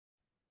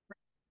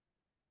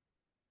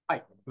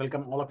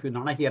Welcome all of you,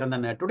 Nana here. And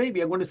then today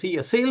we are going to see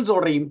a sales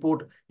order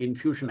import in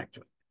Fusion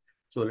actually.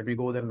 So let me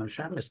go there and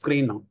share my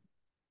screen now.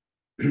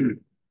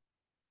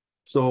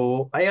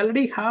 So I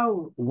already have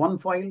one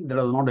file that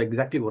is not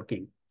exactly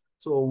working.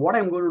 So what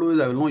I'm going to do is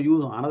I will not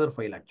use another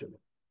file actually.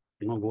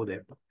 I will not go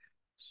there.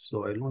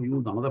 So I will not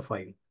use another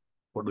file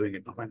for doing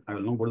it. Fine. I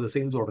will not go to the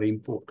sales order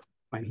import.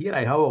 Fine. Here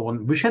I have a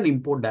one vision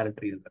import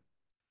directory.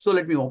 So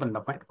let me open it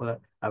up. Fine. For that,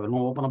 I will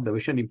now open up the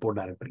vision import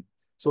directory.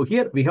 So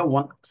here we have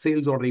one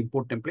sales order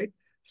import template.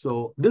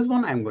 So this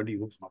one I'm going to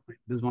use now. Fine.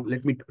 This one,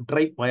 let me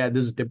try via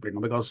this template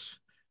now, because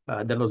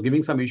that was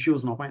giving some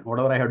issues now. Fine.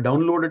 Whatever I have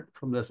downloaded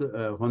from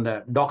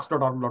the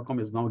docs.org.com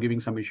is now giving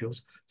some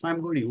issues. So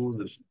I'm going to use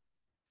this.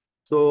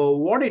 So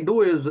what I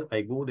do is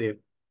I go there.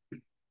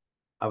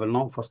 I will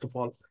now first of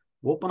all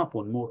open up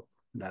one more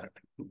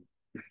directory.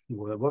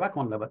 Go back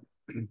one level.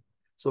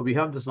 So we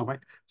have this now, right?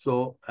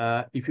 So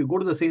if you go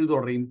to the sales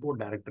order import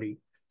directory,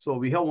 so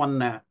we have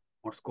one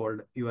what's called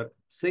your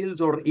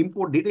sales order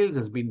import details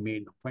has been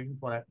made. Fine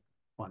for that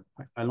one.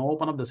 I'll now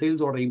open up the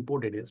sales order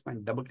import details.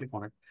 Fine, double click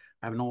on it.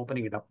 I'm now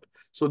opening it up.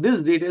 So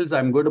these details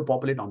I'm going to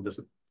populate on this.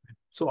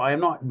 So I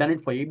have not done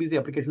it for ABC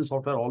application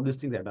software. All these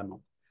things I've done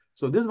now.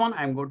 So this one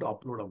I'm going to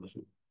upload on this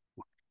one.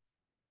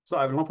 So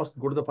I will now first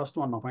go to the first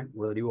one now. Fine,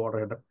 go to the review order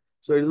header.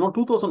 So it is now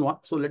 2001.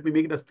 So let me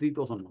make it as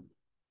 3001.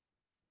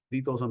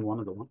 3001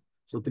 is the one.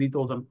 So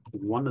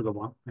 3001 is the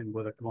one, and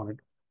go there, click on it.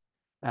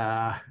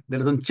 There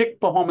is a check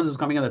performance is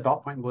coming at the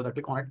top. Fine, go there,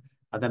 click on it,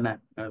 and then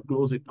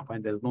close it.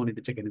 Fine, there's no need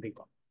to check anything.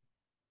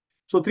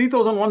 So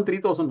 3001,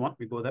 3001,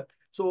 we go there.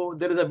 So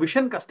there is a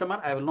vision customer.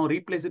 I will now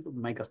replace it with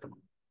my customer.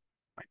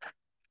 Fine.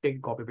 Take a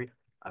copy of it.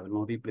 I will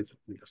now replace it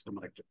with the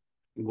customer actually.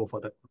 You go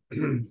for that.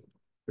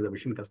 With a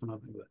vision customer.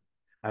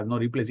 I'm now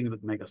replacing it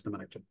with my customer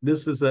actually.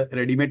 This is a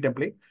ready-made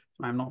template.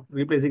 So I'm now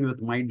replacing it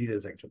with my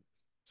details actually.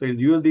 So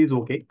USD is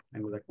okay.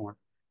 And with that one,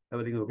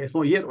 everything is okay.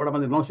 So here, what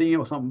I'm now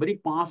seeing some very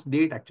past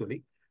date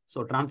actually.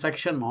 So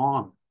transaction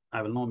on,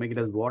 I will now make it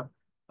as what?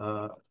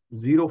 05,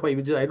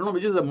 which is, I don't know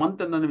which is the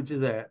month and then which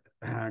is a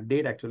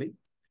date actually.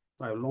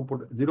 So I will now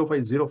put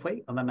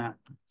 0505 and then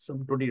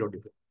some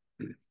 2024.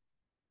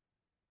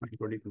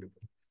 2024.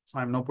 So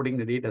I'm now putting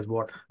the date as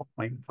what?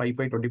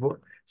 5524.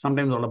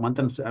 Sometimes all the month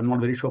and I'm not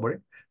very sure about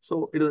it.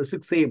 So it is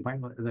 6 a.m.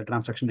 The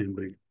transaction I'm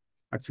doing it.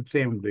 At 6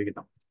 a.m. I'm doing it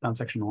now.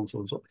 Transaction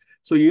also.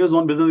 So US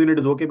one business unit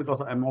is okay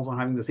because I'm also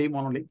having the same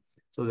one only.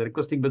 So the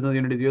requesting business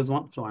unit is US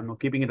one. So I'm not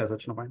keeping it as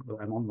such. I'm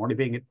not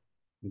modifying it.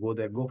 Go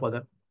there, go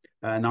further.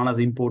 Now as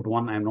import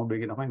one, I'm not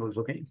doing it. Fine, it's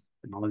okay.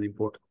 Now as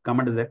import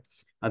comment is there.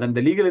 And then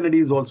the legal entity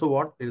is also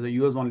what? There is a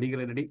US one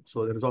legal entity.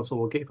 So there is also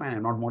okay. Fine.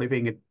 I'm not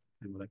modifying it.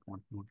 I'm like,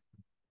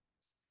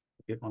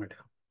 click on it.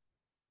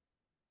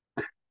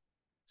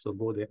 So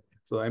go there.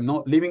 So I'm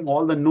not leaving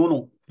all the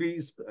no,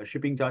 please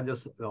shipping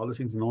charges, all the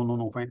things,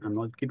 no, fine. I'm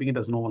not keeping it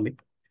as no only.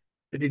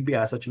 Let it be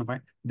as such, no,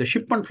 fine. The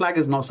shipment flag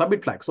is now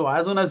submit flag. So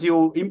as soon as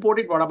you import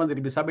it, what happens? It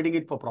will be submitting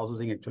it for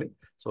processing actually.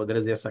 So there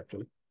is yes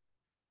actually.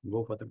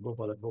 Go for that, go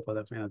for that, go for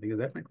that. Fine. I think is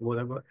that fine. Go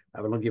there.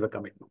 I will not give a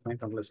commit. No, fine.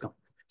 Let's come.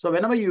 So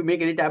whenever you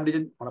make any tab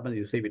region, what happens?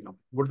 You save it now.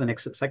 Go to the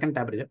next second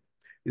tab region.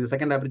 In the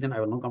second tab region, I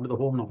will now come to the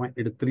home now. Fine.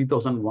 It is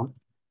 3001.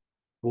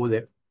 Go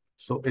there.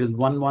 So it is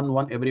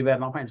 111 everywhere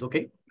now. Fine. It's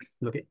okay.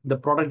 Okay. The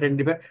product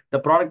identifier, the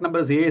product number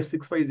is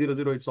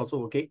A6500. It's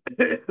also okay.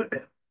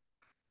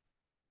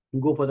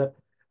 Go for that.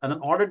 And then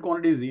ordered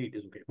quantity is 8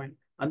 is okay. Fine.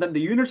 And then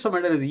the units of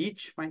matter is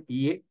each. Fine.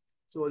 EA.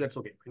 So that's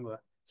okay.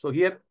 So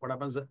here, what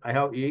happens? I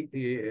have this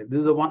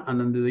is the one, and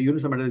then the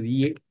units of matter is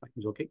EA. Fine.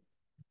 It's okay.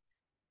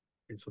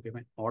 It's okay.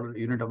 Fine. Order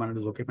unit of matter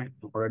is okay. Fine.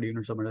 Ordered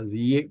units of matter is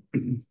EA.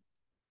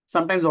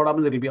 Sometimes what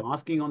happens? It will be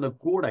asking on the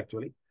code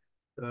actually.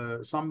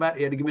 Somewhere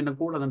you have to give me the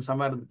code, and then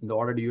somewhere the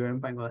ordered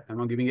UM, I'm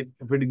not giving it.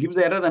 If it gives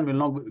the error, then we'll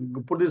not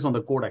put this on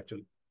the code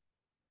actually.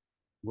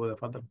 Go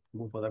further,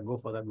 go for that, go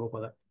for that, go for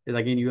that. Is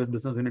again US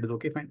business unit is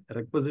okay, fine.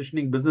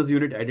 Requisitioning business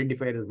unit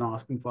identifier is now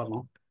asking for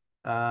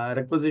now.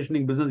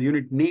 Requisitioning business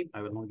unit name,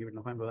 I will not give it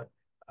no fine for that.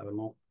 I will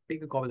not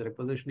take a copy of the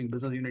requisitioning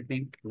business unit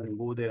name, and then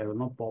go there. I will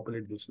not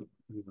populate this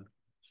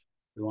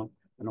one.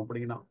 I'm not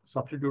putting it now.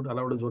 Substitute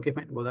allowed is okay,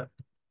 fine. Go there.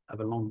 I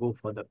will not go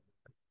further.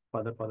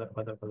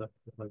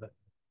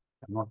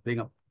 I'm not playing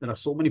up. There are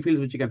so many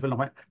fields which you can fill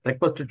now.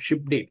 Requested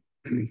ship date.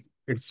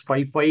 It's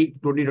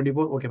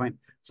 5/5/2024. Okay, fine.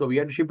 So we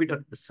had to ship it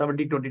at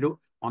 17/22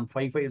 on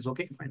 5/5 is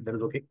okay. Fine, that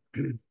is okay.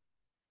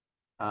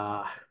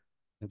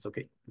 That's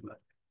okay.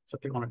 So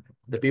click on it.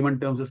 The payment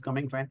terms is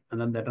coming, fine.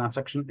 And then the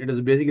transaction, it is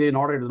basically an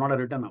order. It is not a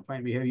return.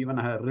 Fine. We have even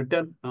a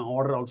return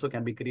order also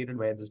can be created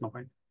via this now.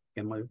 Fine.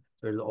 So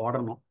it is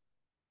order now.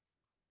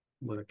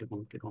 Click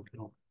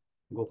on.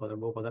 Go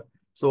further.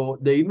 So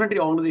the inventory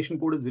organization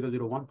code is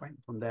 001. Fine.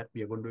 From there,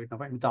 we are going to do it now.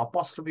 Fine. With the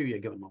apostrophe, we are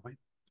given now. Fine.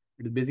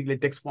 It is basically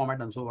text format,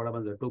 and so what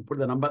happens to put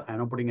the number, I'm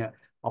now putting a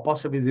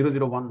apostrophe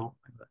 001 now.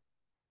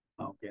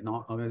 Okay,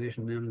 now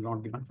organization name is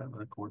not given. So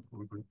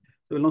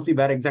we'll now see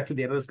where exactly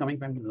the error is coming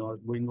from.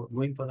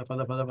 Going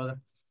further.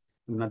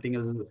 Nothing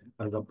else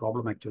as a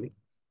problem actually.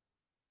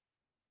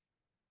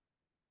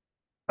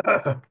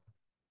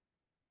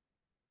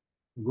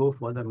 Go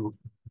further now.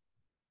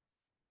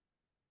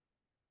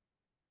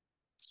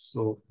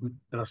 So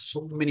there are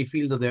so many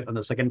fields there on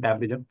the second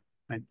tab region.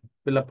 And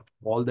fill up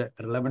all the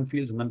relevant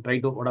fields and then try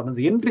to what happens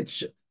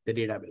enrich the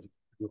database.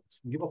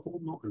 Give a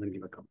home now and then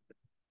give a comment.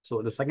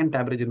 So the second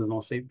tab region is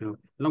now safe.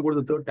 Now go to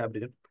the third tab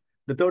region.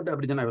 The third tab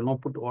region I will now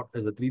put what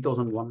is the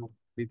 3001,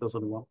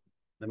 3001.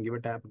 Then give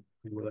a tab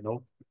and go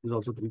down. Is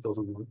also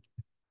 3001.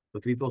 So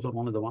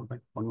 3001 is the one.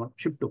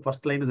 Ship to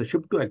first line is a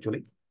ship to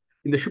actually.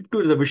 In the ship to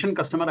is a vision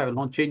customer. I will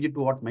now change it to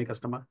what my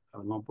customer. I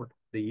will now put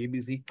the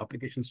ABC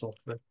application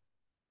software.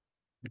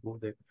 Go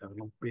there. I will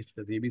now paste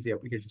the ABC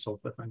application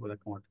software. Fine, go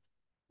that command.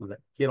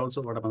 Here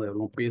also, what about I will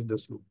now paste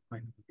this loop.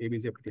 Fine.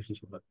 ABC application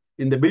software.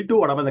 In the bill to,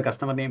 whatever the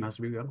customer name has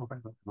to be given.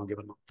 Now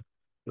given now.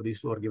 So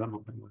these two are given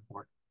now.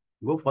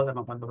 Go further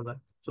now. Further.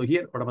 So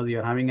here, whatever you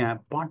are having a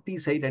party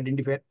site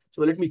identifier.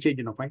 So let me change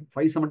it now. Fine.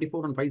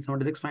 574 and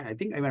 576. Fine. I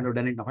think I might have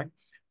done it now. Fine.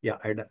 Yeah,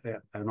 I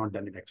have not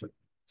done it actually.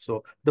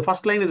 So the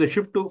first line is a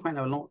shift to. Fine.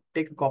 I will now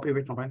take a copy of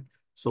it now. Fine.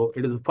 So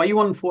it is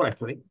 514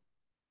 actually.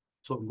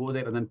 So go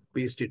there and then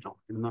paste it now.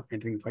 It is not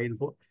entering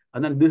 514.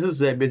 And then this is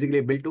basically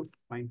a bill to.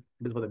 Fine.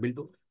 This is for the bill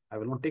to. I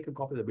will not take a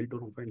copy of the bill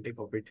to now. Fine. Take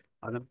of it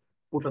and then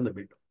put on the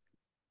bill to.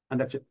 And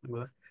that's it.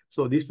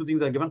 So these two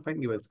things are given. Fine.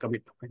 Give us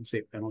commit. Fine.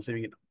 Save. I'm not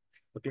saving it.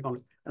 So click on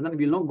it. And then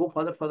we'll now go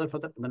further.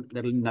 And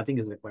then nothing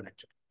is required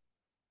actually.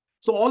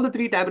 So all the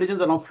three tab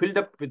regions are now filled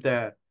up with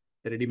the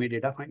ready-made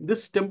data. Fine.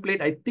 This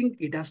template, I think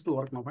it has to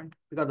work now. Fine.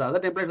 Because the other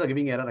templates are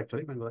giving error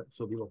actually. Fine.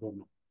 So give a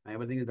home now.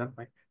 Everything is done.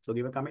 Fine. So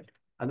give a commit.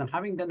 And then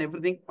having done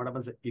everything, what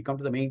happens? You come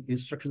to the main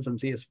instructions and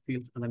CS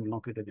fields, and then you now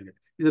create a generate.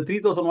 Is a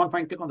 3001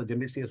 fine? Click on the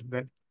generate CS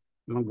file.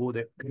 You know, go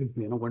there.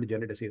 You're not going to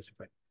generate a CS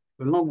file.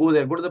 We'll now go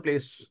there. Go to the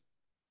place,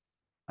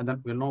 and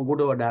then we'll now go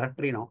to a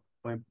directory now.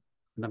 Fine.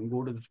 And then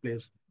go to this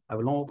place. I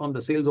will now open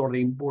the sales order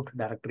import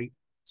directory.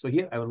 So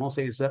here I will now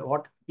say, sir,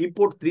 what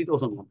import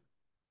 3001.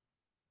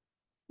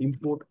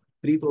 Import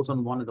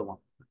 3001 is the one.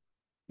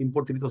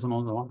 Import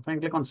 3001 is the one. Fine.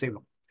 Click on save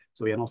now.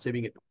 So we are now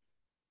saving it.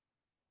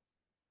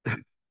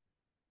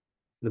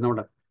 Now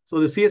done. So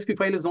the CSV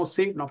file is now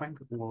saved. Now fine.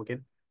 Okay.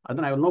 And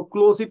then I will now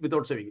close it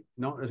without saving it.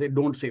 Now I say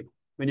don't save.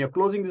 When you're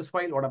closing this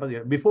file, what happens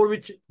here? Before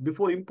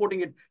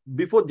importing it,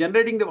 before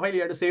generating the file,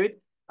 you have to save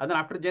it. And then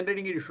after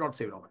generating it, you should not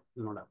save it.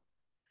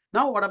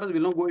 Now what happens?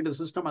 We'll now go into the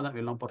system and then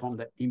we'll now perform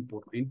the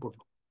input.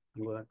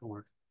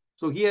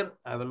 So here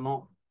I will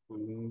now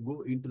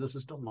go into the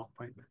system. Now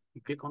fine.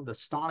 You click on the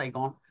star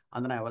icon,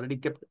 and then I have already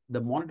kept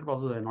the monitor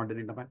process. I have not done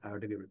it. I have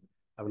to give it.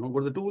 I will now go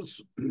to the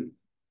tools.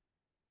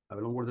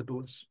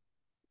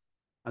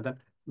 And then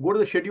go to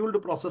the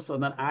scheduled process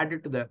and then add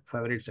it to the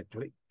favorites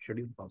actually,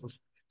 scheduled process.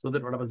 So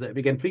that what happens,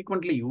 we can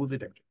frequently use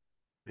it actually.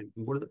 And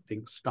go to the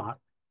thing, start,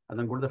 and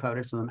then go to the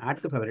favorites and then add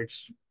the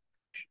favorites,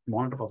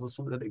 monitor process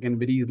so that it can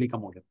very easily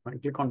come out.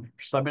 Right? Click on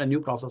submit a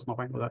new process now.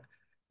 Fine with that.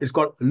 It's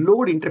called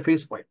load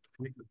interface file.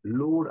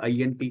 Load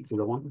INT is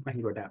the one. Fine,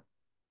 you tab.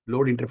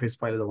 Load interface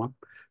file is the one.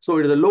 So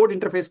it is a load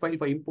interface file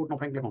for import. Now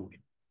fine, click on OK.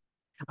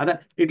 And then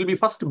it will be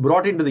first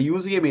brought into the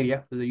UCM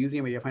area. The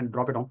UCM area, fine,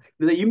 drop it down.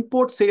 The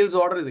import sales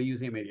order is the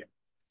UCM area.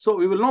 So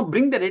we will now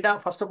bring the data,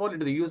 first of all,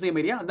 into the UCM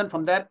area, and then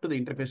from there to the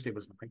interface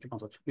tables. Fine, click on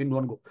search in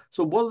one go.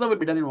 So both of them will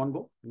be done in one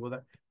go. Go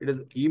there. It is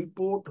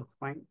import,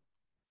 fine.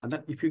 And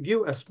then if you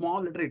give a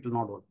small letter, it will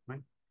not work.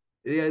 Fine.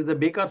 There is a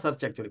Baker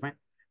search actually. Fine.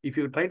 If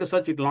you try to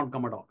search, it will not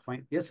come at all.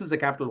 Fine. Yes is a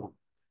capital one.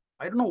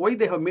 I don't know why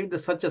they have made the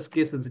search as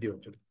case sensitive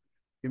actually.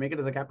 If you make it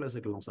as a capital,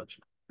 it will not search.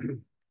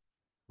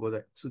 Go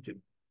there. Switch it.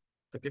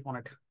 So click on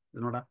it.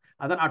 And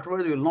then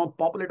afterwards, we will now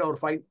populate our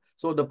file.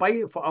 So the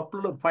file for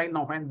upload file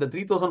now, fine. The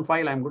 3000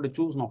 file I'm going to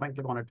choose now. Fine,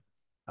 click on it.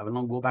 I will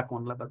now go back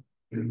one level.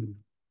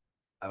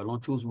 I will now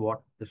choose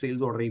what the sales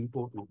order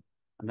import now,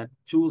 and then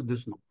choose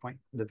this now. Fine,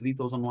 the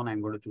 3001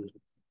 I'm going to choose.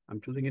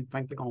 I'm choosing it.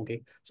 Fine, click on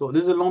OK. So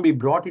this will now be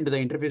brought into the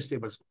interface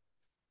tables.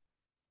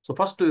 So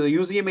first to the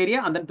UCM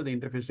area and then to the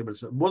interface tables.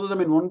 So both of them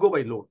in one go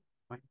by load.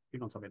 Fine,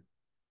 click on submit.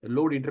 The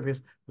load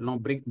interface will now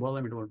bring both of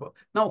them into one go.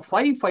 Now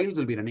 5 files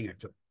will be running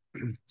actually.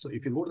 So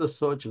if you go to the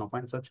search now,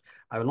 find search,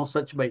 I will now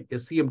search by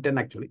SCM10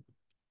 actually.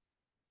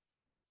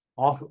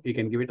 Off, you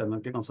can give it and then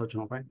click on search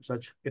now, fine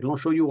search. It will now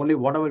show you only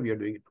whatever we are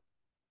doing it.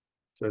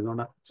 So it's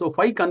not so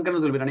 5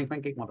 concurrents will be running.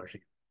 Fine, click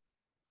Matashi.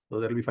 So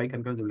there will be 5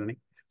 concurrents will be running.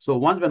 So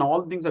once when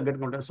all things are getting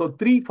content, so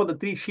 3 for the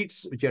 3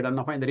 sheets which are done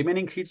now, fine. The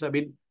remaining sheets have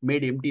been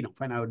made empty now.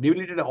 Fine, I have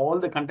deleted all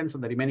the contents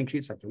of the remaining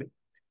sheets actually.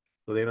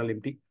 So they are all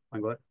empty.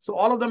 So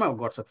all of them have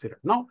got succeeded.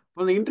 Now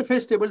from the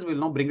interface tables, we'll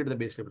now bring it to the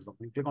base tables.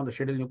 Click on the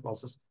schedule new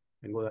process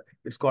and go there.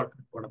 It's called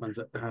what happens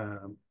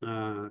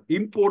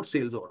import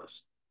sales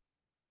orders.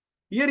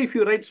 Here, if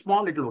you write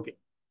small, it will okay.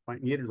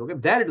 Fine. Here it is okay.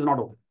 There it is not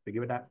okay. We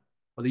give it a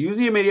for the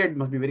UCM area, it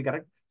must be very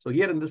correct. So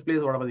here in this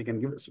place, whatever you can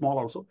give it small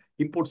also.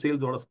 Import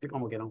sales orders. Click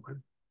on okay now.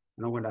 I'm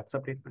now going to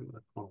accept it.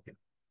 Okay.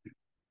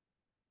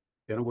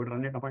 You're not going to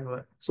run it.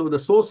 No. So the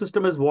source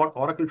system is what?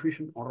 Oracle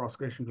Fusion or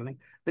Orchestration Planning.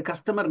 The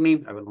customer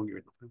name, I will not give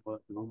it.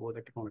 No, go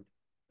there, click on it.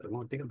 I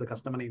will not take the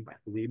customer name,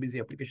 the ABC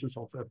application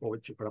software for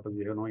which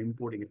we are now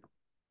importing it.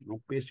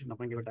 Paste it,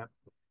 nothing, give it up.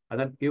 And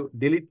then you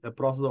delete the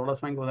process orders,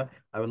 fine, go there.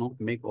 I will not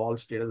make all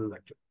statuses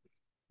actually.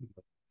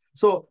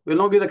 So we'll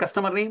now give the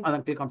customer name and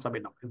then click on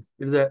submit now.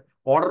 It is a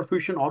order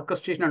fusion,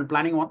 orchestration, and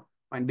planning one.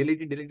 Fine,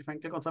 delete it, fine,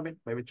 click on submit,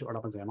 by which what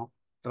happens,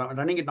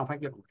 running it now, fine,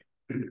 click OK.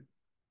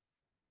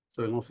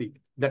 So you'll now see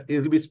that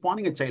it will be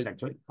spawning a child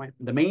actually. Fine.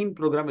 The main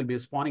program will be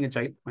spawning a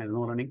child, fine,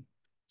 now running.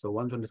 So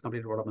once one is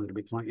completed, what happens? It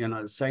will be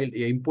child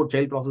import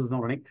child process is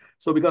now running.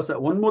 So because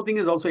one more thing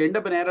is also end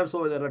up in error.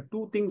 So there are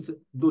two things,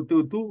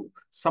 two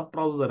sub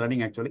processes are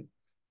running actually.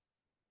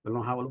 We'll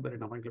now have a look at it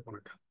now. Fine, click on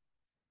it.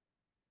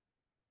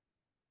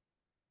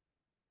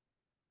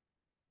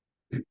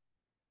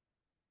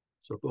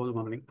 So two of them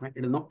are running. Fine.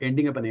 It is not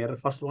ending up an error.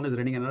 First one is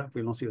running an error.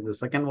 We'll not see if the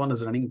second one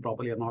is running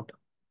properly or not.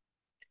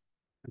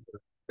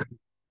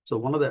 So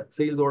one of the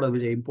sales orders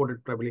which I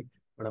imported probably,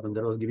 what happened?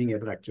 That was giving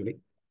error actually.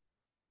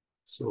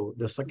 So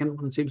the second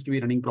one seems to be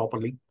running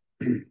properly.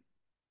 So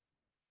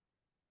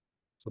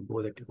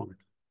go there, click on it.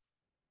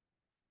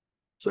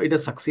 So it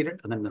has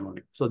succeeded and then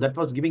running. So that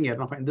was giving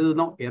error. Fine. This is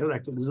now error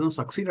actually. This is now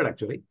succeeded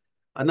actually.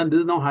 And then this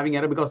is now having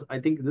error because I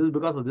think this is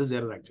because of this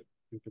error actually.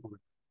 Click on it.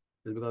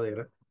 This is because of the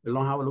error. We'll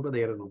now have a look at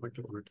the error now. Click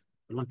on it.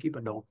 We'll now keep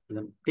it down and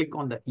then click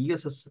on the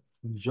ESS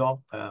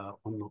job on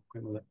now.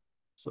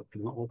 So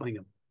it's now opening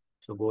up.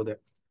 So go there.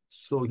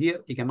 So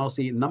here you can now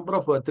see number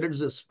of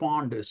threads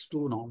spawned is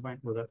 2 now. Fine.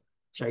 With the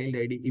child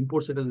ID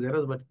import status is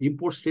errors, but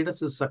import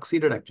status is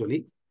succeeded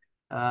actually.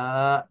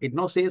 It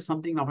now says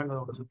something now.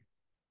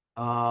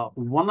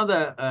 One of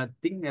the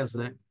thing is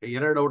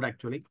errored out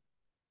actually.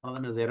 One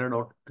of them is errored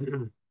out.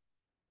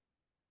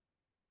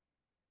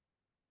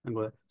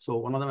 So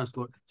one of them is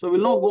stored. So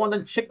we'll now go and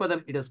then check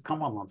whether it has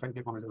come or not. If I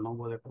click on it, will now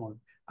go there.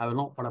 I will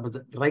now what happens?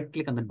 Right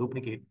click and then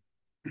duplicate.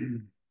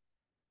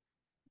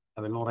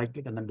 I will now right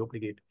click and then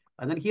duplicate.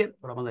 And then here,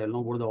 what happens? I will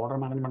now go to the order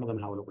management and then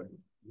have a look at it.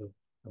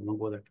 I will now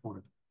go there. I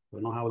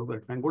will now have a look at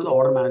it. And go to the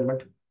order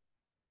management.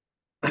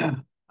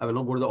 I will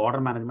now go to the order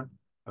management.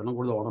 I will now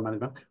go to the order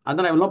management. And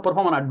then I will now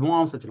perform an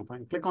advanced.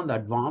 Fine. Click on the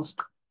advanced.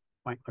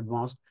 Fine.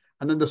 Advanced.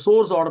 And then the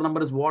source order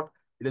number is what?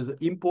 It is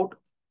import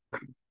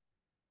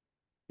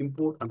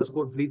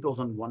underscore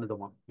 3001 is the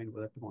one. Fine.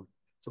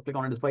 So click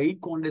on it. It's for 8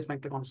 quantities.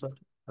 Fine. Click on search.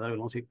 And I will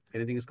now see if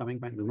anything is coming.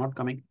 Fine. It is not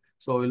coming.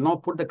 So we'll now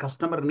put the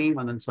customer name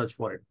and then search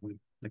for it.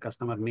 The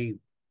customer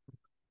name.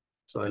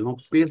 So I'll now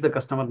paste the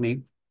customer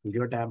name.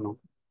 Give a tab now.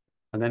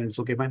 And then it's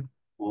okay, fine.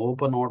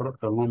 Open order.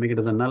 I'll now make it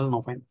as a null.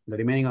 Now, fine. The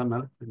remaining are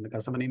null. And the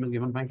customer name is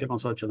given. Fine. Click on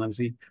search and then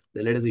see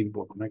the latest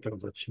import. Click on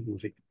search. You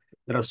see.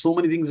 There are so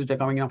many things which are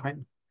coming up.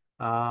 Fine.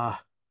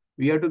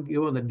 We have to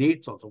give the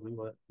dates also.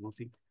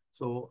 See.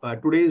 So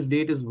today's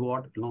date is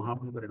what? Now, how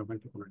to click on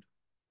it.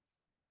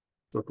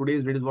 So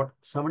today's date is what?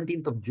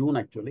 17th of June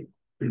actually.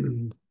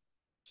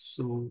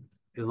 So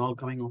it's all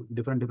coming on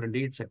different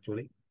dates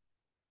actually.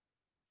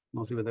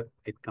 Now see whether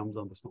it comes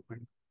on this now.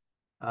 Fine.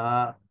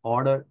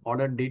 Order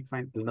date,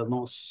 fine. It does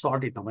not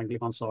sort it now. I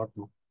click on sort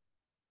now.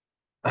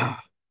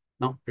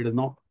 Now it is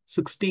now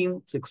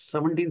 16, 6,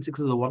 17, 6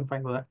 is the one,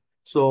 fine for that.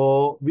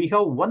 So we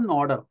have one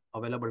order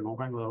available now.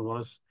 Fine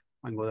for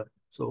that.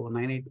 So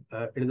 98,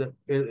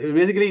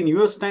 basically in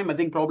US time, I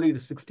think probably it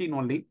is 16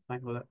 only. Fine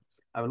for that.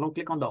 I will now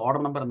click on the order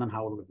number and then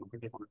have a look.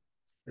 Click on it.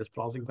 It's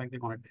processing, fine,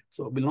 click on it.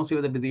 So we'll now see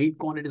whether it is 8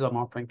 quantities or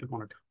not. Fine, click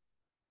on it.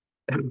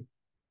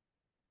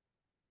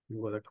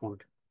 Go that on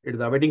it. It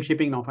is awaiting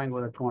shipping now. Fine, go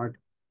that on it.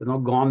 It's now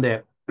gone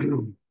there.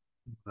 And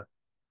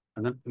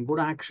then go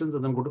to actions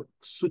and then go to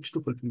switch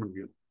to fulfillment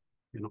view.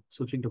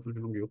 Switching to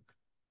fulfillment view.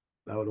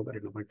 I will look at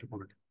it now. Click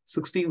on it.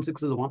 16.6 is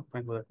the one.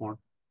 Fine, for that one.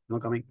 Now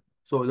coming.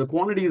 So the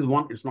quantity is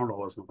 1. It's not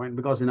ours now. Fine,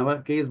 because in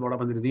our case, what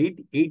happens? It is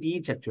 8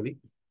 each actually.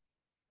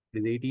 It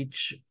is 8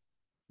 each.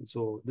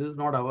 So this is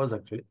not ours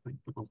actually. Fine,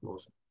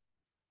 close.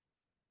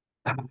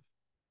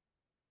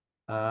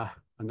 And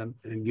then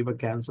give a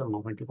cancel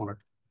now. Fine, click on it.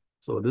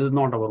 So this is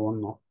not our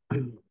one now.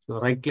 So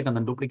right click and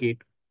then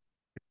duplicate.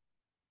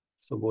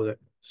 So go there.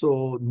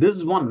 So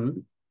this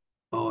one,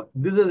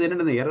 this has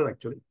ended in the error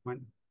actually.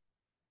 Fine.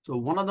 So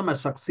one of them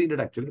has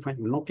succeeded actually. Fine.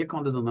 We'll now click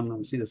on this and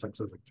then see the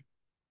success actually.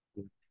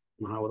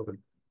 Now have a look at it.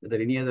 Is there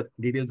any other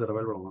details are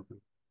available or not?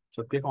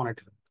 So click on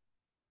it.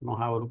 Now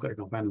have a look at it.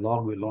 Now fine.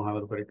 Log will now have a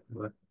look at it.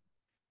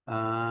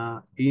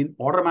 In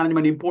order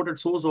management, imported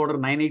source order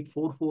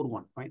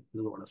 98441. Fine.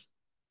 This is orders.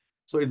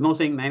 So it's now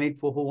saying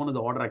 98441 is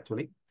the order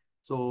actually.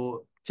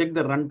 So check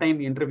the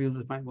runtime interviews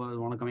is fine.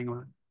 Want to coming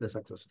on the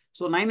success.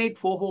 So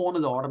 98441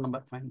 is the order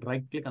number. Fine.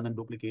 Right click and then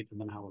duplicate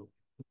and then have a look.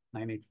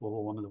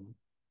 98441 is the one.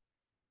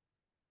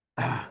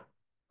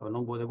 So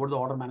now go to the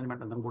order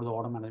management and then go to the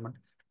order management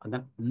and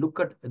then look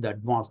at the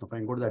advanced.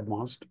 Fine. Go to the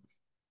advanced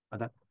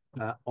and then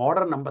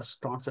order number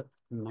starts at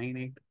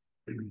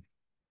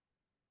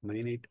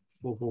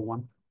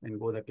 98441 and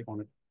go there, click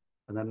on it.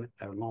 And then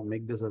I will now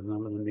make this as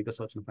null and then make a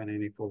search and find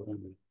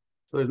 98441.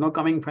 So it's now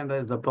coming, fine,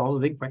 the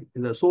processing, fine.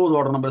 The source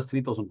order number is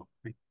 3000.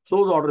 Fine.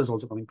 Source order is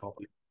also coming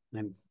properly.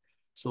 And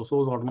so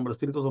source order number is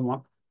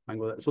 3001. Fine,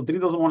 go there. So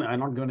 3001, I'm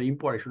not given an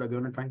import. I should have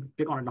given it, fine.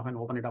 Click on it now and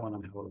open it up and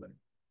then have a look at it.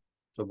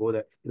 So go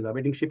there. It's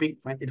awaiting shipping,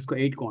 fine. It's got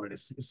 8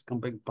 quantities. It's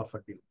coming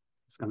perfectly.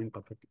 It's coming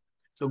perfectly.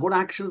 So go to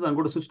actions and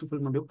go to switch to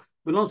fulfillment view.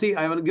 We'll now see,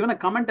 I will given a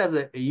comment as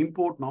a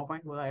import now,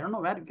 fine. Well, I don't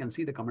know where you can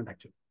see the comment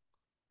actually.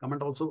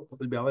 Comment also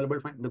will be available.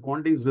 Fine. The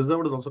quantity is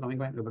reserved is also coming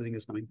fine. Everything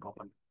is coming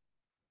properly.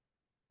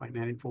 Fine.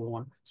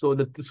 9841. So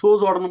the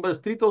source order number is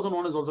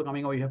 3001 is also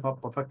coming over here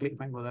perfectly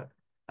fine for that.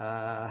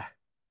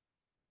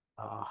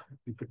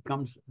 If it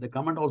comes, the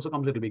comment also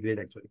comes, it will be great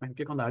actually. If I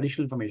click on the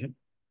additional information,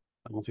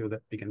 I'm not sure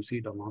that we can see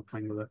it or not.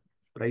 Fine with the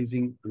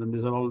pricing, and then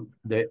these are all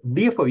the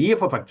DFO,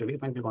 EFF actually.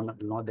 If I click on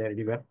that, not there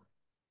anywhere.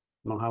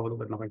 Now have a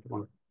look at now. If I click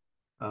on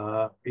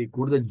it, we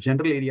go to the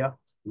general area,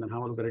 and then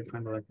have a look at it.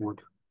 Find what I want.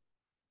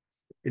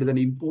 It is an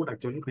import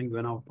actually. Find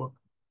when output.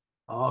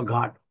 Oh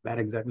God, where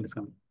exactly is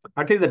coming?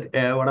 Actually,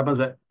 that what happens?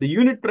 The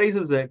unit price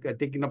is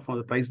taken up from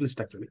the price list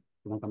actually.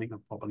 It's not coming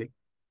up properly.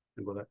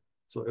 Go there.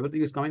 So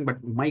everything is coming,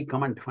 but my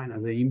comment fine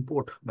as an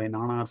import by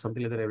Nana or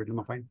something like that. Everything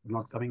fine,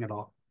 not coming at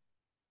all.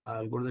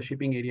 I'll go to the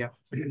shipping area.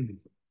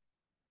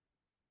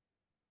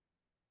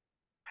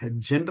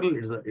 General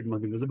is it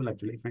must be visible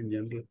actually. Find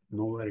general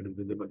nowhere it is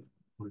visible.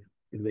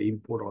 It's the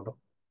import order.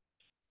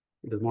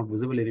 It is not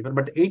visible anywhere,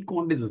 but 8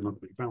 quantities is not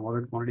visible. Find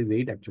ordered quantity is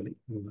 8 actually.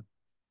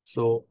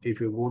 So if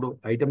you go to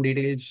item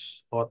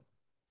details or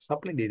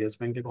supply details,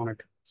 when click on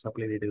it,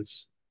 supply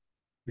details,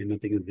 then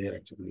nothing is there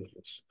actually.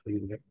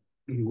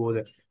 You go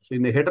there. So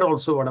in the header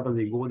also, what happens?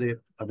 You go there,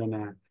 and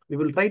then we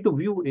will try to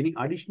view any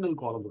additional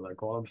columns.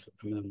 Columns,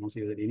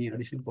 see that any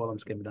additional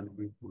columns can be done.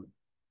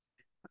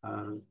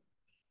 Uh,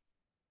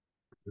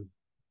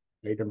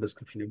 item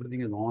description,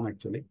 everything is on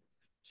actually.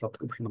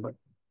 Subscription number,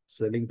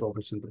 selling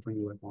profit center,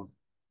 thing like on.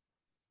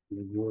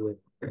 You go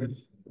there,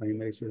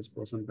 primary sales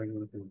person,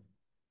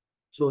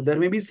 so there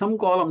may be some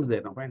columns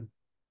there. No, fine.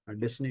 A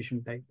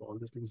destination type, all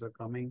these things are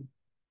coming.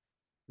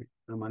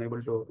 I'm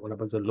unable to what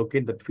happens?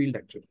 Locate that field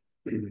actually.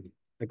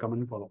 The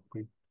command column.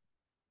 Okay.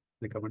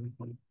 The command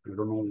column. I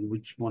don't know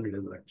which one it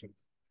is actually.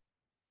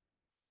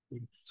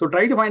 So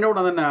try to find out,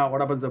 and then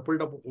what happens? Pull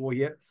it up over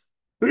here.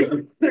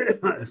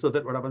 So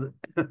that what happens?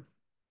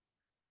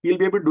 You'll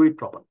be able to do it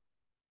proper.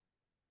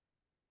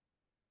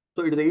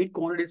 So it is 8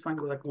 quantities. Fine.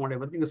 That quantity,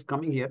 everything is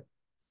coming here.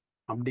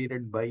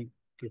 Updated by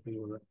clicking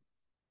over the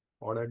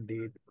order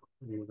date.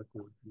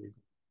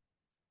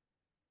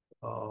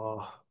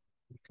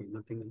 Okay,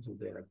 nothing else is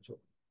there actually.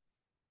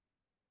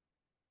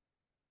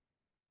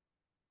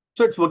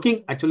 So it's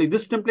working. Actually,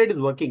 this template is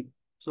working.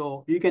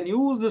 So you can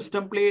use this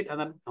template, and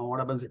then what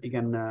happens? You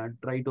can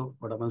try to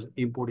what happens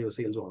import your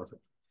sales order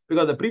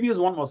because the previous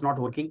one was not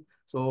working.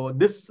 So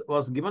this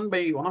was given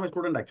by one of my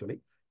students actually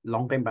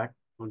long time back,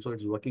 and so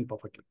it's working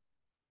perfectly.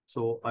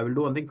 So I will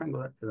do one thing. Fine,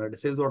 the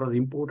sales order is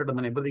imported, and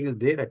then everything is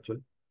there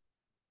actually.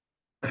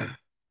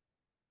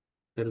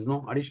 There is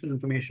no additional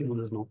information on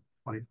this. No,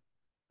 fine.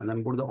 And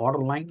then go to the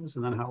order lines,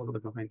 and then have a look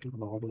at the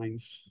order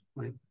lines.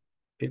 Fine.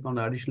 Click on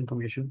the additional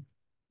information.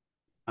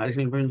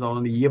 Additional information is all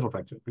on the EFF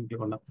actually. Click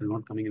on that. There's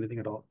not coming anything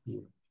at all.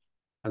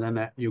 And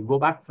then you go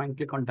back, fine,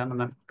 click on done, and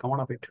then come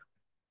out of it.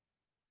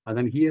 And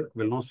then here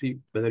we'll now see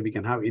whether we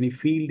can have any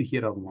field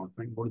here or not.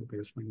 Fine, go to the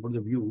page, fine, go to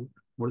the view,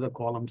 go to the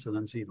columns, and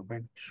then see,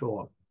 fine, show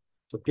all.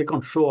 So click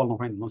on show all, no,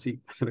 fine, no, see,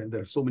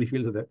 there are so many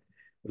fields there.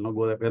 We'll not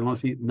go there. We'll not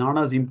see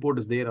Nana's import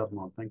is there or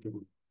not. Thank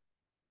you.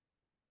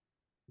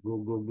 Go,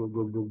 go, go,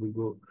 go, go, go,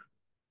 go.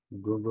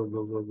 Go, go,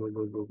 go, go, go,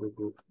 go, go, go,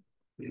 go.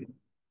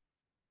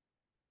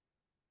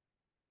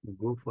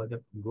 Go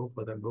further, go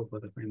further, go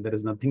further. Fine. There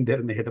is nothing there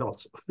in the header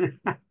also.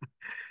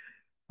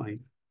 Fine.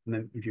 And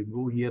then if you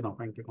go here now,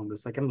 fine, click on the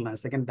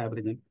second tab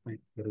region. Fine.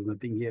 There is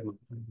nothing here. No.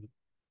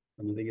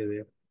 Nothing is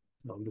there.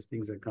 All these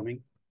things are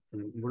coming.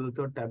 And then go to the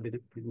third tab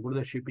region. Go to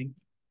the shipping.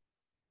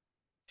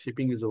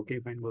 Shipping is okay,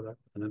 fine, go that.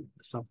 And then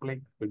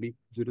supply will be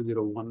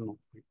 001. No.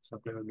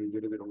 Supply will be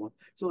 001.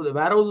 So the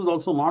warehouse is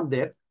also not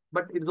there,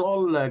 but it's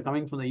all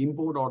coming from the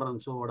import order,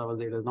 and so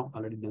whatever it is now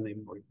already done the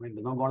import. It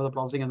has now gone to the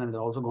processing, and then it's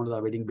also gone to the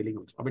awaiting billing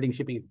also, awaiting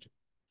shipping.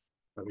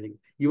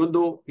 Even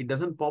though it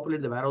doesn't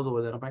populate the warehouse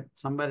over there, right?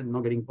 Somewhere it's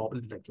not getting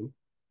populated actually.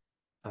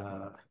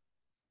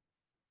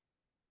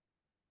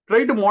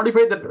 Try to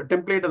modify the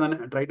template and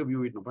then try to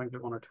view it. No,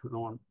 click on it. No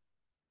one.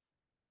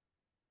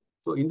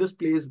 So in this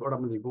place, what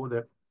happens? You go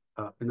there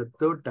in the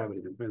third tab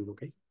region.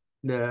 Okay.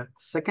 The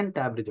second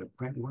tab region.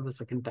 Right? Go to the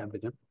second tab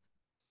region,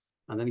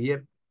 and then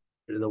here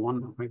is the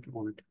one. Click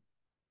on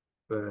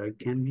it.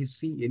 Can we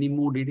see any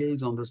more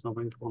details on this? Now,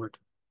 click on it.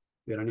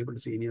 We are unable to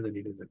see any other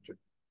details actually.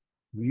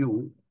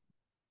 View,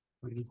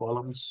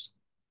 columns,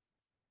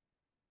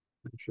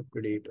 ship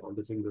date, all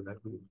the things that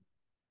happen.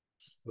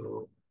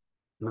 So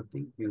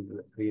nothing is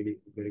really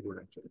very good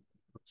actually.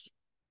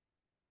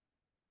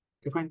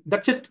 Okay, fine.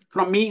 That's it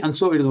from me, and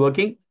so it is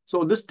working.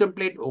 So this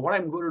template, what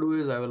I'm going to do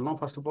is I will now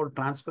first of all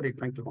transfer it.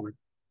 Thank you for it.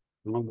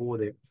 I will now go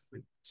there.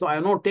 So I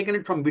have now taken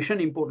it from Vision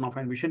import. Now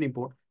find Vision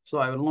import. So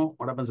I will know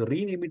what happens.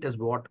 Rename it as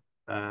what?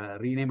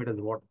 Rename it as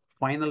what?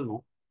 Final.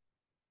 No.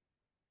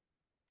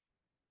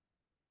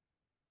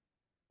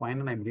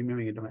 Final. I'm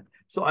renaming it.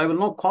 So I will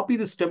now copy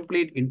this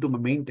template into my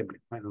main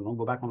template. I will now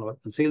go back on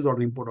the sales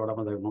order import. What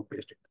happens? I will now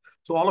paste it.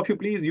 So all of you,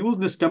 please use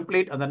this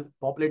template and then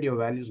populate your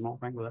values now.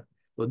 Fine with that.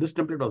 So this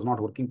template was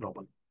not working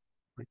properly.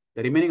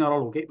 The remaining are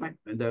all okay.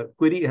 The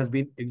query has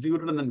been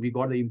executed, and then we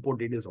got the import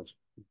details also.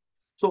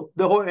 So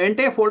the whole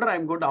entire folder,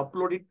 I'm going to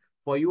upload it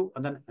for you,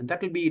 and then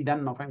that will be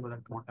done now. Fine with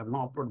that one. I have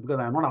not uploaded because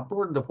I have not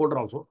uploaded the folder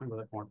also. Fine with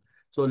that one.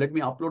 So let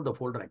me upload the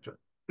folder actually.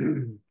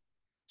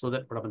 So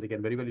that what happens, they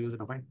can very well use it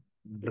now. Fine.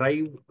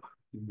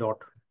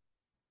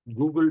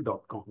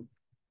 Drive.google.com.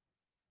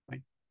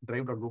 Right.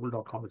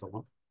 Drive.google.com is the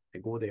one. I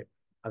go there,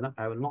 and then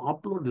I will now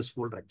upload this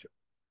folder actually.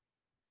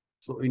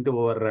 So into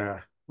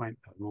our fine,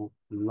 I will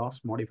now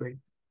last modified.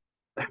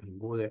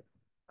 Go there.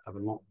 I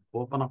will now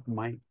open up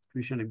my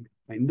Fusion.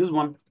 In this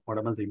one, what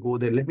happens? I go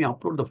there. Let me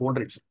upload the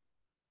folder itself.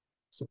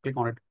 So click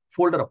on it.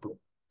 Folder upload.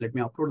 Let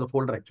me upload the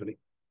folder actually.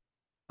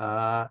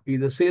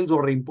 Either sales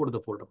or import the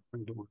folder.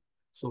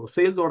 So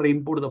sales or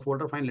import the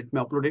folder. Fine. Let me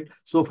upload it.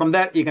 So from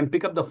there, you can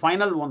pick up the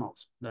final one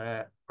also.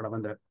 The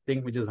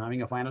thing which is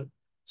having a final.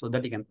 So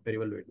that you can very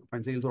well do it.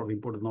 Fine. Sales or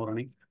import is now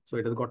running. So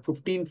it has got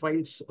 15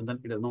 files, and then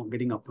it is now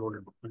getting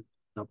uploaded. The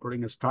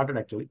uploading has started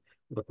actually.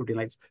 The 15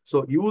 likes.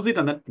 So use it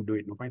and then do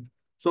it. Fine.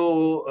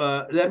 So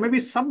there may be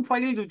some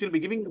files which will be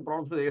giving the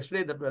problems. So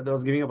yesterday that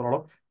was giving a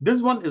problem.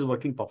 This one is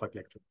working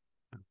perfectly actually.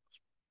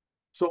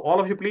 So all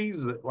of you,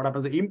 please, what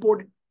happens?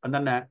 Import it, and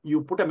then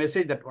you put a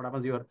message that what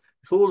happens, your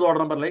source order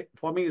number, like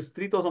for me is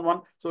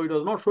 3001. So it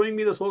was not showing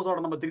me the source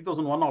order number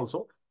 3001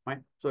 also.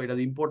 Fine. So it has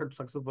imported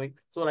successfully.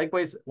 So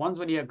likewise, once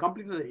when you have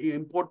completed the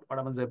import, what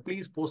happens?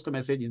 Please post a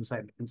message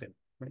inside.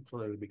 Right? So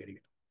they will be getting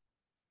it.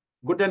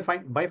 Good then,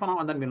 fine. Bye for now,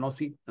 and then we'll now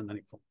see in the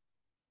next one.